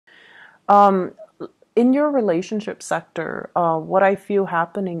Um, in your relationship sector, what I feel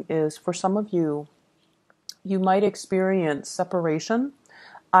happening is for some of you, you might experience separation,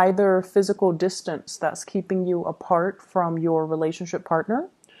 either physical distance that's keeping you apart from your relationship partner,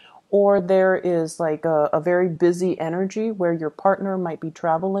 or there is like a very busy energy where your partner might be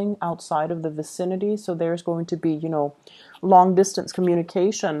traveling outside of the vicinity. So there's going to be, long distance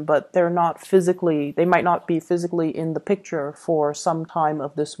communication, but they might not be physically in the picture for some time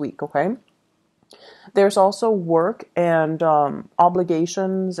of this week, okay? There's also work and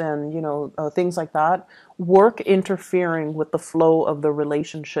obligations and things like that. Work interfering with the flow of the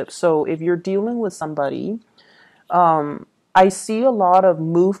relationship. So if you're dealing with somebody, I see a lot of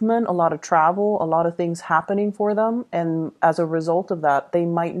movement, a lot of travel, a lot of things happening for them, and as a result of that, they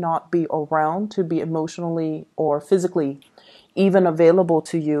might not be around to be emotionally or physically even available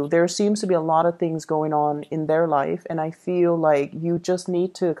to you. There seems to be a lot of things going on in their life, and I feel like you just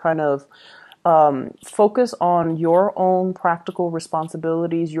need to kind of focus on your own practical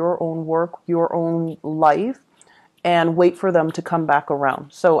responsibilities, your own work, your own life, and wait for them to come back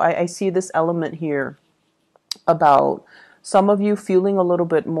around. So I see this element here about some of you feeling a little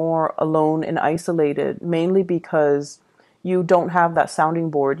bit more alone and isolated, mainly because you don't have that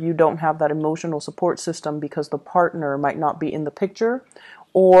sounding board, you don't have that emotional support system because the partner might not be in the picture,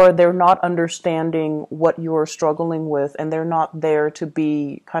 or they're not understanding what you're struggling with, and they're not there to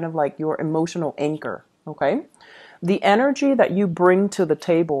be kind of like your emotional anchor, okay? The energy that you bring to the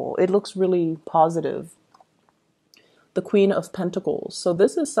table, it looks really positive. The Queen of Pentacles. So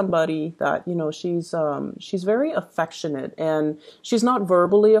this is somebody that, she's very affectionate, and she's not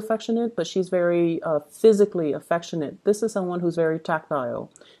verbally affectionate, but she's very physically affectionate. This is someone who's very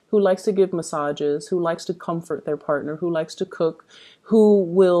tactile, who likes to give massages, who likes to comfort their partner, who likes to cook, who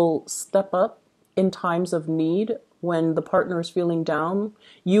will step up in times of need. When the partner is feeling down,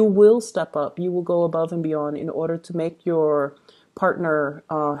 you will step up. You will go above and beyond in order to make your partner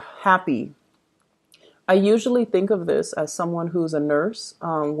happy. I usually think of this as someone who's a nurse.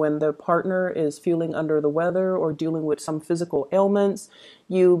 When their partner is feeling under the weather or dealing with some physical ailments,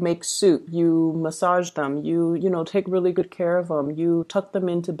 you make soup, you massage them, you take really good care of them, you tuck them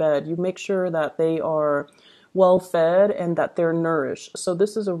into bed, you make sure that they are well fed and that they're nourished. So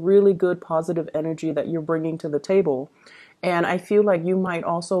this is a really good positive energy that you're bringing to the table. And I feel like you might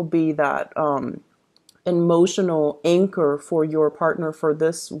also be that emotional anchor for your partner for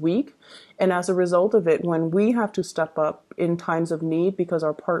this week. And as a result of it, when we have to step up in times of need because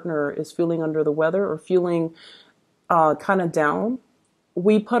our partner is feeling under the weather or feeling kind of down,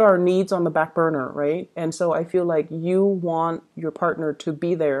 we put our needs on the back burner, right? And so I feel like you want your partner to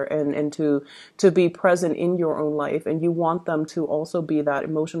be there and to be present in your own life, and you want them to also be that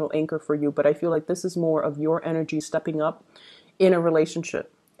emotional anchor for you. But I feel like this is more of your energy stepping up in a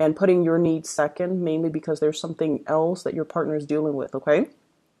relationship and putting your needs second, mainly because there's something else that your partner is dealing with, okay?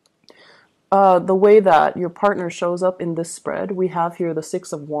 The way that your partner shows up in this spread, we have here the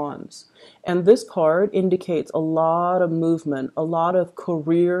Six of Wands. And this card indicates a lot of movement, a lot of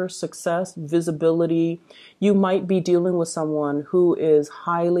career success, visibility. You might be dealing with someone who is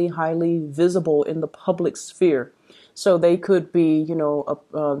highly, highly visible in the public sphere. So they could be,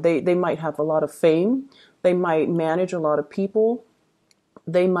 they might have a lot of fame. They might manage a lot of people.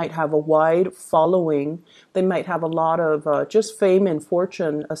 They might have a wide following. They might have a lot of just fame and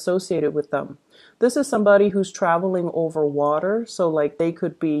fortune associated with them. This is somebody who's traveling over water. So like they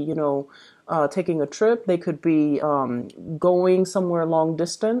could be, taking a trip. They could be going somewhere long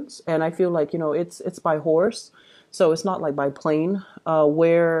distance. And I feel like, it's by horse. So it's not like by plane,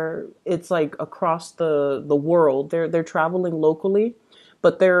 where it's like across the world. They're traveling locally.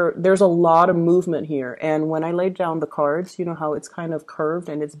 But there's a lot of movement here. And when I laid down the cards, you know how it's kind of curved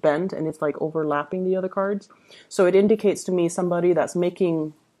and it's bent and it's like overlapping the other cards. So it indicates to me somebody that's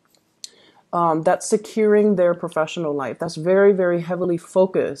making that's securing their professional life. That's very, very heavily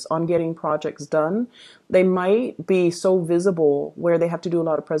focused on getting projects done. They might be so visible where they have to do a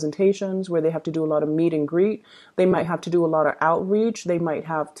lot of presentations, where they have to do a lot of meet and greet. They might have to do a lot of outreach. They might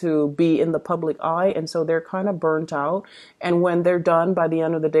have to be in the public eye. And so they're kind of burnt out. And when they're done by the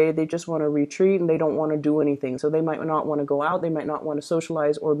end of the day, they just want to retreat and they don't want to do anything. So they might not want to go out. They might not want to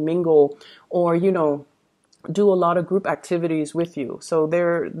socialize or mingle or, do a lot of group activities with you. So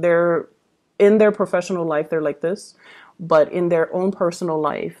they're in their professional life, they're like this, but in their own personal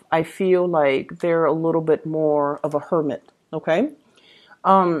life, I feel like they're a little bit more of a hermit, okay?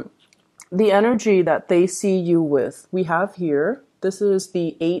 The energy that they see you with, we have here, this is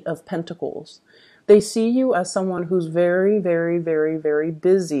the Eight of Pentacles. They see you as someone who's very, very, very, very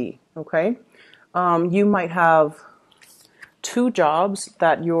busy, okay? You might have two jobs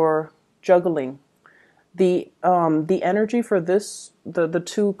that you're juggling. The energy for this, the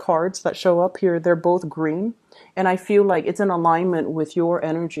two cards that show up here, they're both green, and I feel like it's in alignment with your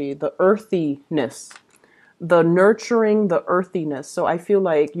energy, the earthiness, the nurturing, the earthiness. So I feel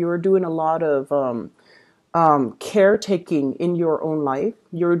like you're doing a lot of caretaking in your own life.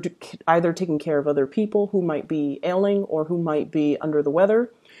 You're either taking care of other people who might be ailing or who might be under the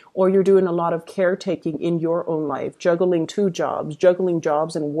weather, or you're doing a lot of caretaking in your own life, juggling two jobs, juggling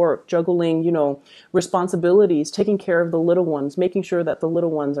jobs and work, juggling, responsibilities, taking care of the little ones, making sure that the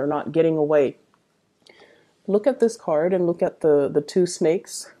little ones are not getting away. Look at this card and look at the two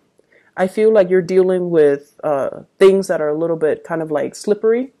snakes. I feel like you're dealing with things that are a little bit kind of like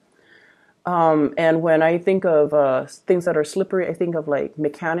slippery. And when I think of things that are slippery, I think of like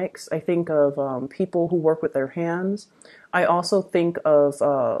mechanics. I think of people who work with their hands. I also think of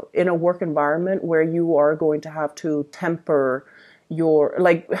in a work environment where you are going to have to temper your,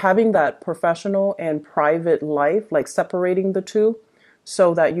 like having that professional and private life, like separating the two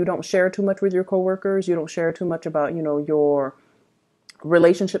so that you don't share too much with your coworkers. You don't share too much about, your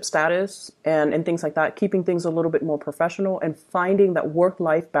relationship status and things like that, keeping things a little bit more professional and finding that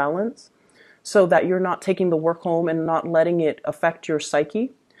work-life balance so that you're not taking the work home and not letting it affect your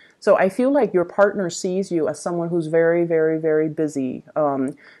psyche. So I feel like your partner sees you as someone who's very, very, very busy,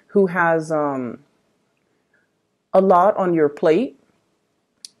 who has a lot on your plate.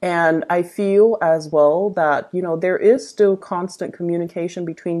 And I feel as well that, there is still constant communication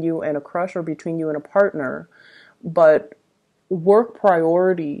between you and a crush or between you and a partner, but work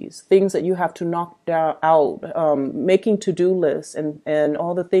priorities, things that you have to knock out, making to-do lists and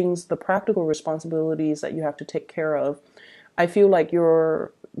all the things, the practical responsibilities that you have to take care of. I feel like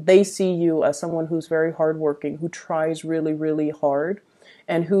they see you as someone who's very hardworking, who tries really, really hard,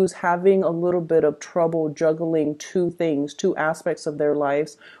 and who's having a little bit of trouble juggling two things, two aspects of their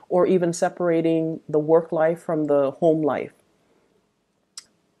lives, or even separating the work life from the home life.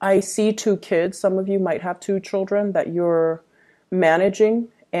 I see two kids. Some of you might have two children that you're managing,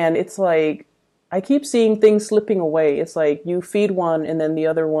 and it's like I keep seeing things slipping away. It's like you feed one and then the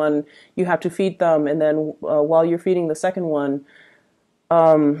other one you have to feed them, and then while you're feeding the second one,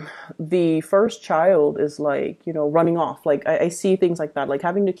 the first child is like, running off. Like I see things like that, like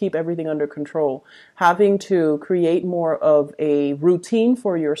having to keep everything under control, having to create more of a routine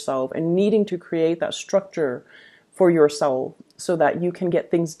for yourself and needing to create that structure for yourself so that you can get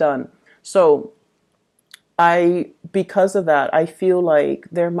things done. So because of that, I feel like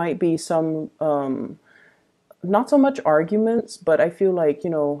there might be some, not so much arguments, but I feel like,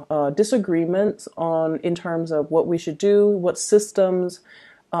 disagreements in terms of what we should do, what systems,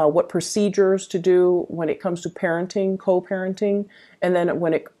 what procedures to do when it comes to parenting, co-parenting. And then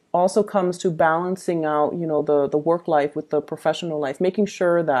when it also comes to balancing out, the work life with the professional life, making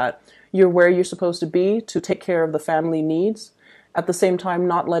sure that you're where you're supposed to be to take care of the family needs. At the same time,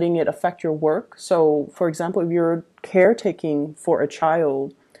 not letting it affect your work. So, for example, if you're caretaking for a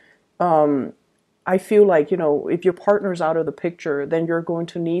child, I feel like, if your partner's out of the picture, then you're going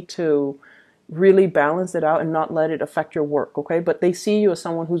to need to really balance it out and not let it affect your work, okay? But they see you as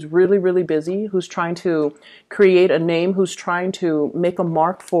someone who's really, really busy, who's trying to create a name, who's trying to make a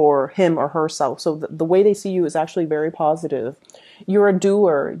mark for him or herself. So the way they see you is actually very positive. You're a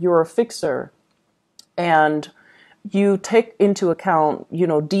doer, you're a fixer, and you take into account,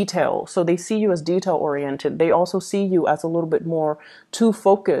 detail. So they see you as detail oriented. They also see you as a little bit more to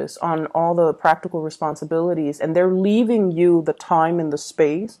focus on all the practical responsibilities, and they're leaving you the time and the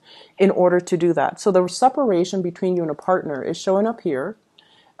space in order to do that. So the separation between you and a partner is showing up here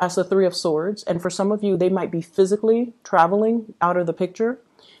as the Three of Swords. And for some of you, they might be physically traveling out of the picture.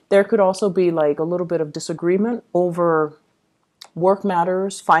 There could also be like a little bit of disagreement over work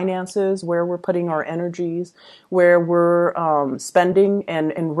matters, finances, where we're putting our energies, where we're spending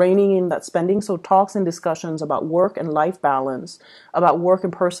and reining in that spending. So talks and discussions about work and life balance, about work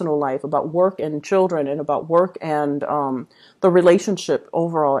and personal life, about work and children, and about work and the relationship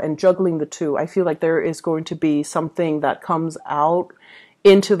overall, and juggling the two. I feel like there is going to be something that comes out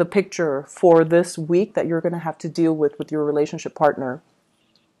into the picture for this week that you're going to have to deal with your relationship partner.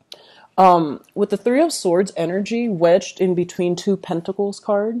 With the Three of Swords energy wedged in between two Pentacles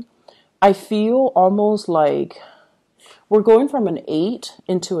card, I feel almost like we're going from an 8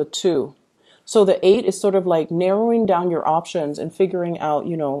 into a 2. So the 8 is sort of like narrowing down your options and figuring out,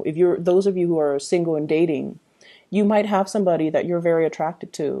 if you're those of you who are single and dating, you might have somebody that you're very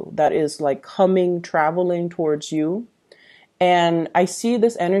attracted to that is like traveling towards you. And I see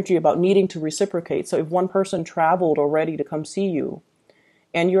this energy about needing to reciprocate. So if one person traveled already to come see you,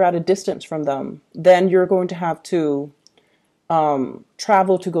 and you're at a distance from them, then you're going to have to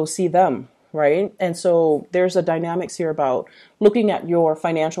travel to go see them, right? And so there's a dynamics here about looking at your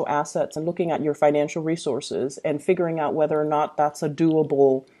financial assets and looking at your financial resources and figuring out whether or not that's a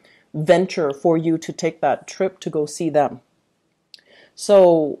doable venture for you to take that trip to go see them.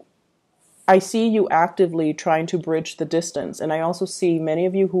 So I see you actively trying to bridge the distance. And I also see many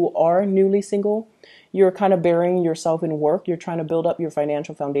of you who are newly single, you're kind of burying yourself in work. You're trying to build up your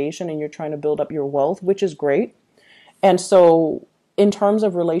financial foundation and you're trying to build up your wealth, which is great. And so in terms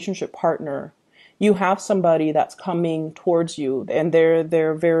of relationship partner, you have somebody that's coming towards you and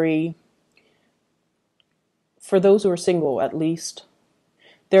they're very, for those who are single at least,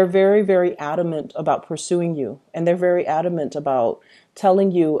 they're very, very adamant about pursuing you. And they're very adamant about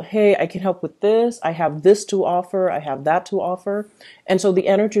telling you, hey, I can help with this. I have this to offer. I have that to offer. And so the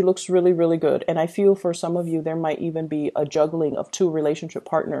energy looks really, really good. And I feel for some of you, there might even be a juggling of two relationship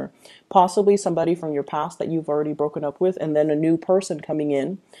partner, possibly somebody from your past that you've already broken up with, and then a new person coming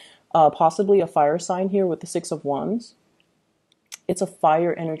in, possibly a fire sign here with the 6 of Wands. It's a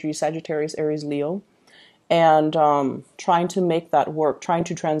fire energy, Sagittarius, Aries, Leo. And trying to make that work, trying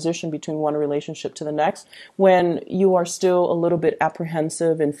to transition between one relationship to the next when you are still a little bit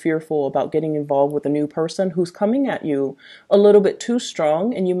apprehensive and fearful about getting involved with a new person who's coming at you a little bit too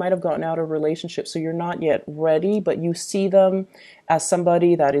strong, and you might have gotten out of a relationship, so you're not yet ready, but you see them as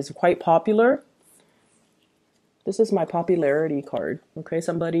somebody that is quite popular. This is my popularity card, okay?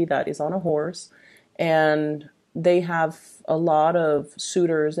 Somebody that is on a horse and they have a lot of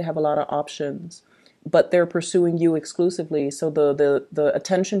suitors, they have a lot of options, but they're pursuing you exclusively. So the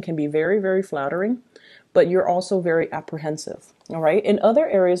attention can be very, very flattering, but you're also very apprehensive. All right. In other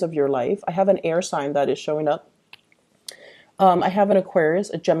areas of your life, I have an air sign that is showing up. I have an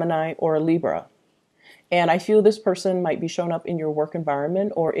Aquarius, a Gemini, or a Libra. And I feel this person might be showing up in your work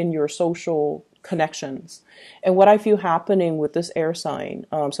environment or in your social connections. And what I feel happening with this air sign,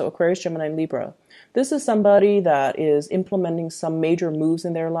 so Aquarius, Gemini, and Libra, this is somebody that is implementing some major moves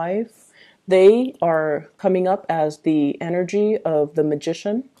in their life. They are coming up as the energy of the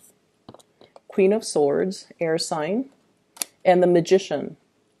Magician, Queen of Swords, air sign, and the Magician.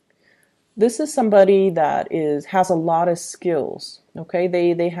 This is somebody that has a lot of skills. Okay,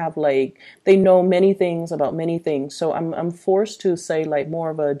 they have they know many things about many things. So I'm forced to say more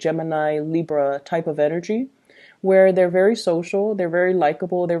of a Gemini, Libra type of energy, where they're very social, they're very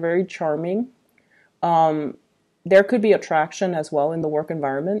likable, they're very charming. There could be attraction as well in the work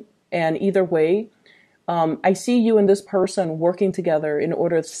environment. And either way, I see you and this person working together in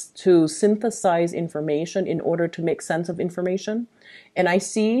order to synthesize information, in order to make sense of information. And I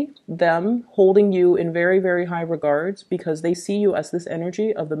see them holding you in very, very high regards because they see you as this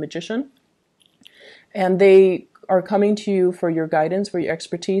energy of the Magician. And they are coming to you for your guidance, for your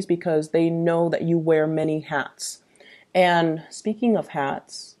expertise, because they know that you wear many hats. And speaking of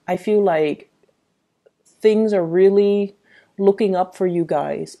hats, I feel like things are really looking up for you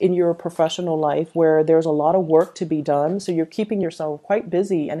guys in your professional life where there's a lot of work to be done. So you're keeping yourself quite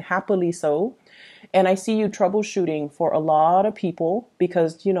busy, and happily so. And I see you troubleshooting for a lot of people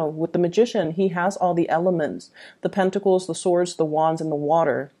because, with the Magician, he has all the elements, the pentacles, the swords, the wands, and the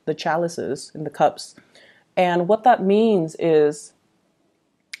water, the chalices and the cups. And what that means is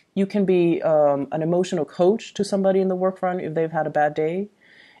you can be an emotional coach to somebody in the work front if they've had a bad day.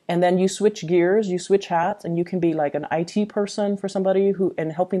 And then you switch gears, you switch hats, and you can be like an IT person for somebody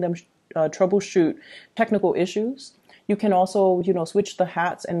and helping them troubleshoot technical issues. You can also, switch the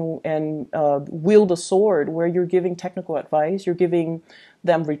hats and wield a sword where you're giving technical advice. You're giving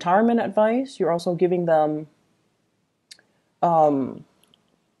them retirement advice. You're also giving them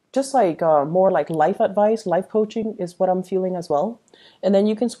just more like life advice, life coaching is what I'm feeling as well. And then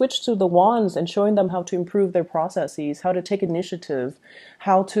you can switch to the wands and showing them how to improve their processes, how to take initiative,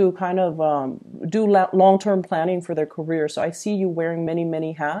 how to kind of do long-term planning for their career. So I see you wearing many,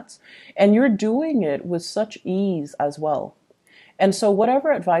 many hats, and you're doing it with such ease as well. And so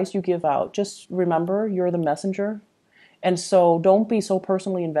whatever advice you give out, just remember you're the messenger. And so don't be so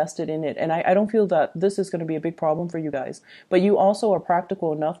personally invested in it. And I don't feel that this is going to be a big problem for you guys. But you also are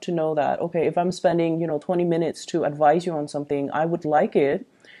practical enough to know that, okay, if I'm spending, 20 minutes to advise you on something, I would like it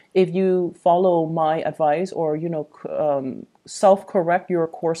if you follow my advice or, self-correct your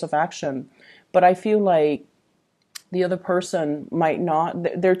course of action. But I feel like the other person might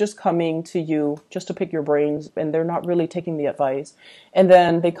not, they're just coming to you just to pick your brains, and they're not really taking the advice. And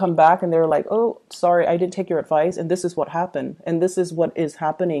then they come back and they're like, oh, sorry, I didn't take your advice. And this is what happened. And this is what is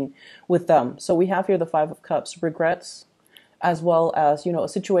happening with them. So we have here the 5 of Cups, regrets, as well as, a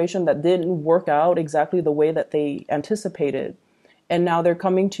situation that didn't work out exactly the way that they anticipated. And now they're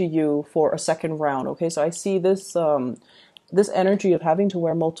coming to you for a second round. Okay, so I see this this energy of having to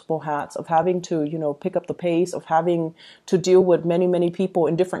wear multiple hats, of having to, you know, pick up the pace, of having to deal with many, many people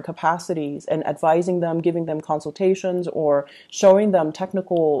in different capacities and advising them, giving them consultations or showing them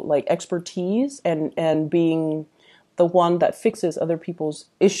technical like expertise and being the one that fixes other people's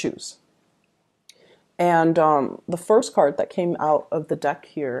issues. And the first card that came out of the deck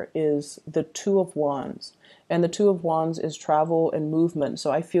here is the Two of Wands. And the Two of Wands is travel and movement.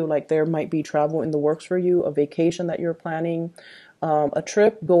 So I feel like there might be travel in the works for you, a vacation that you're planning, a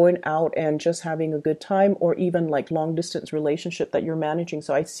trip, going out and just having a good time, or even like long distance relationship that you're managing.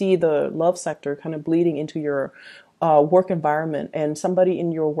 So I see the love sector kind of bleeding into your work environment, and somebody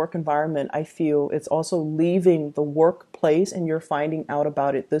in your work environment, I feel it's also leaving the workplace and you're finding out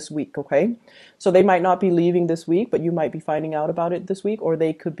about it this week. Okay. So they might not be leaving this week, but you might be finding out about it this week, or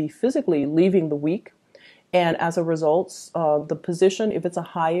they could be physically leaving the week. And as a result, the position, if it's a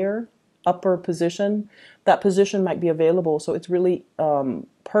higher upper position, that position might be available. So it's really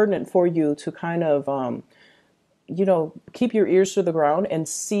pertinent for you to kind of, you know, keep your ears to the ground and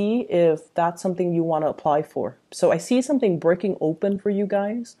see if that's something you want to apply for. So I see something breaking open for you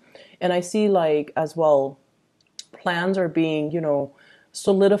guys. And I see like as well, plans are being, you know,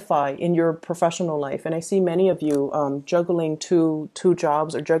 solidify in your professional life. And I see many of you juggling two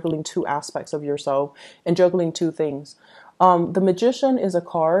jobs or juggling two aspects of yourself and juggling two things. The Magician is a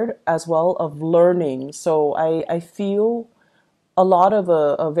card as well of learning. So I feel a lot of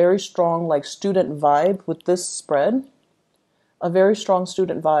a very strong like student vibe with this spread, a very strong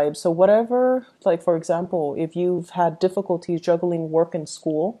student vibe. So whatever, like for example, if you've had difficulties juggling work and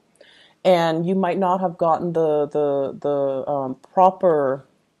school, and you might not have gotten the proper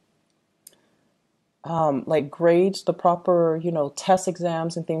like grades, the proper, you know, test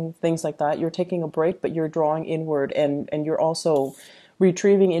exams and things like that. You're taking a break, but you're drawing inward, and you're also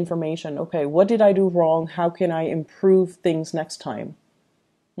retrieving information. Okay, what did I do wrong? How can I improve things next time?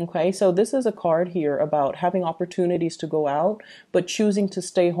 Okay, so this is a card here about having opportunities to go out, but choosing to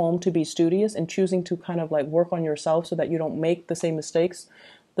stay home to be studious and choosing to kind of like work on yourself so that you don't make the same mistakes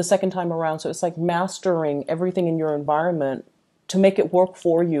the second time around. So it's like mastering everything in your environment to make it work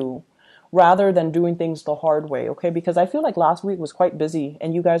for you rather than doing things the hard way. Okay, because I feel like last week was quite busy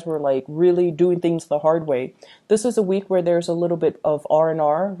and you guys were like really doing things the hard way. This is a week where there's a little bit of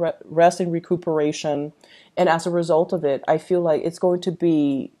R&R, rest and recuperation. And as a result of it, I feel like it's going to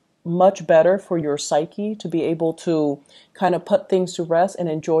be much better for your psyche to be able to kind of put things to rest and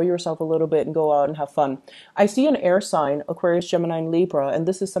enjoy yourself a little bit and go out and have fun. I see an air sign, Aquarius, Gemini, and Libra, and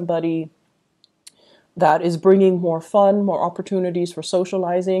this is somebody that is bringing more fun, more opportunities for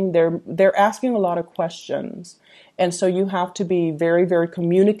socializing. They're asking a lot of questions. And so you have to be very, very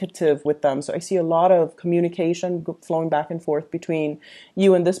communicative with them. So I see a lot of communication flowing back and forth between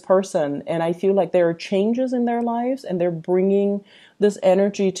you and this person. And I feel like there are changes in their lives and they're bringing this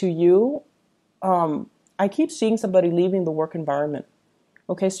energy to you. I keep seeing somebody leaving the work environment.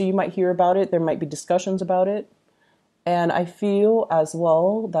 Okay, so you might hear about it. There might be discussions about it. And I feel as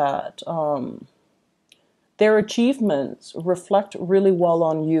well that their achievements reflect really well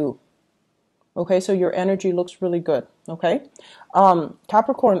on you. Okay, so your energy looks really good. Okay,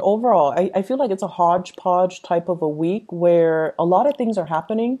 Capricorn, overall, I feel like it's a hodgepodge type of a week where a lot of things are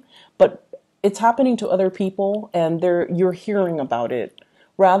happening, but it's happening to other people and you're hearing about it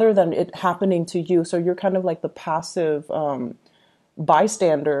rather than it happening to you. So you're kind of like the passive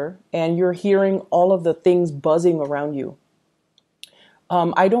bystander and you're hearing all of the things buzzing around you.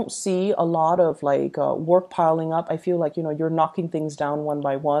 I don't see a lot of like work piling up. I feel like, you know, you're knocking things down one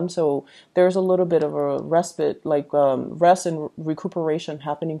by one. So there's a little bit of a respite, like rest and recuperation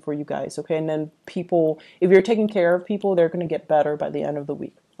happening for you guys. Okay. And then people, if you're taking care of people, they're going to get better by the end of the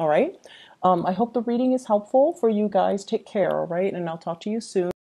week. All right. I hope the reading is helpful for you guys. Take care. All right. And I'll talk to you soon.